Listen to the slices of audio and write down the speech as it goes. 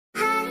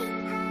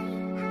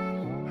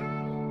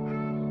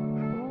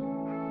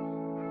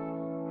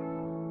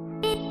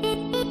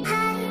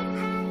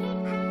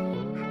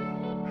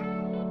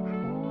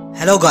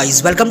Hello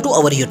guys, welcome to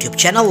our YouTube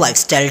channel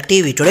Lifestyle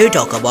TV. Today we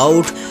talk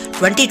about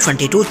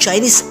 2022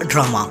 Chinese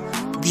drama,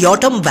 The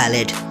Autumn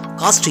Ballad,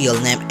 cast,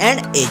 real name and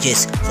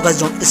ages. So guys,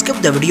 don't skip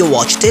the video,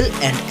 watch till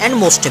end, and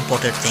most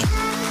important thing,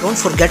 don't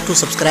forget to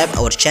subscribe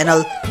our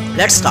channel.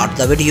 Let's start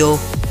the video.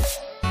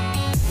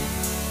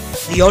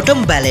 The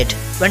Autumn Ballad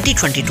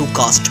 2022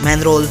 cast, main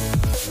role.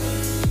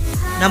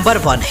 Number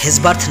 1, his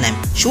birth name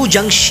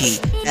Zheng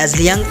as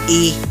Liang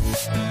Yi.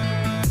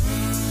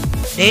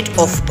 Date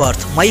of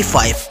birth May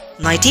 5,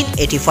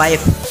 1985.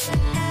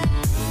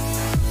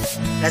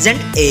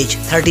 Present age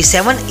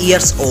 37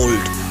 years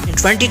old in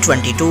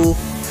 2022.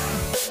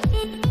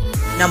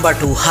 Number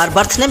 2, her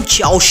birth name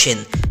Qiao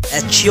Xin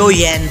as Qiu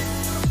Yan.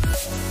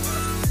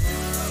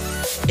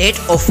 Date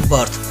of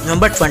birth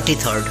November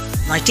 23rd,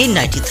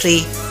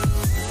 1993.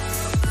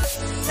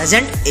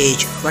 Present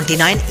age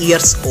 29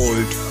 years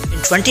old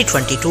in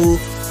 2022.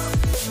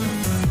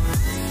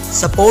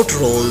 Support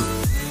role.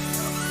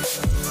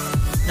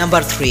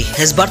 Number 3,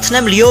 his birth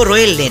name Liu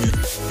Rui Lin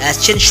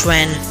as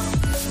Sheng.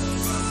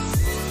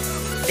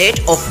 Date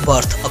of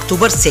birth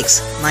October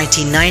 6,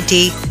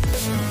 1990.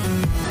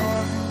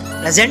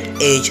 Present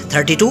age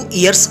 32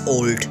 years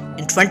old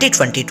in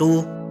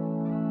 2022.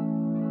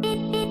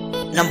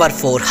 Number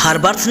 4, her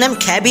birth name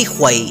Kabby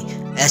Hui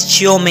as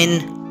Qiu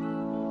Manor.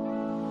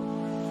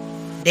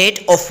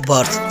 Date of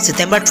birth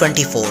September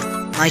 24,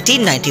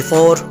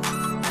 1994.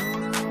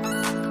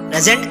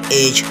 Present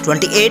age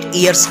 28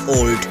 years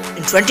old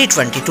in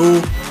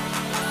 2022.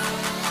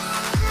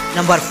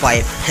 Number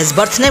 5, his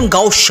birth name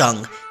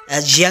Sheng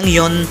as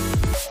Zheng.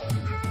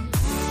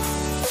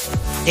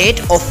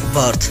 Date of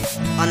birth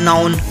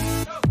unknown.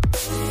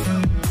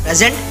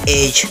 Present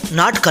age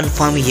not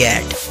confirmed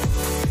yet.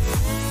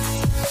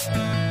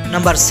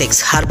 Number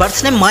 6, her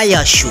birth name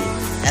Maya Shu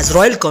as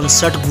Royal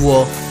Consort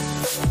Guo.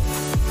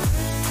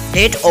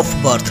 Date of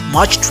birth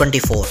March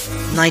 24,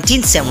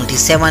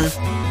 1977.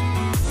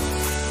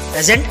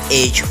 Present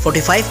age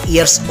 45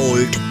 years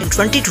old in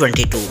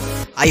 2022.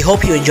 I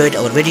hope you enjoyed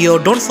our video.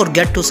 Don't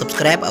forget to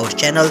subscribe our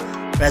channel.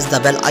 Press the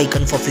bell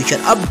icon for future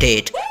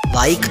update.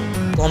 Like,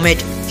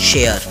 comment,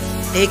 share.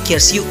 Take care.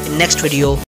 See you in next video.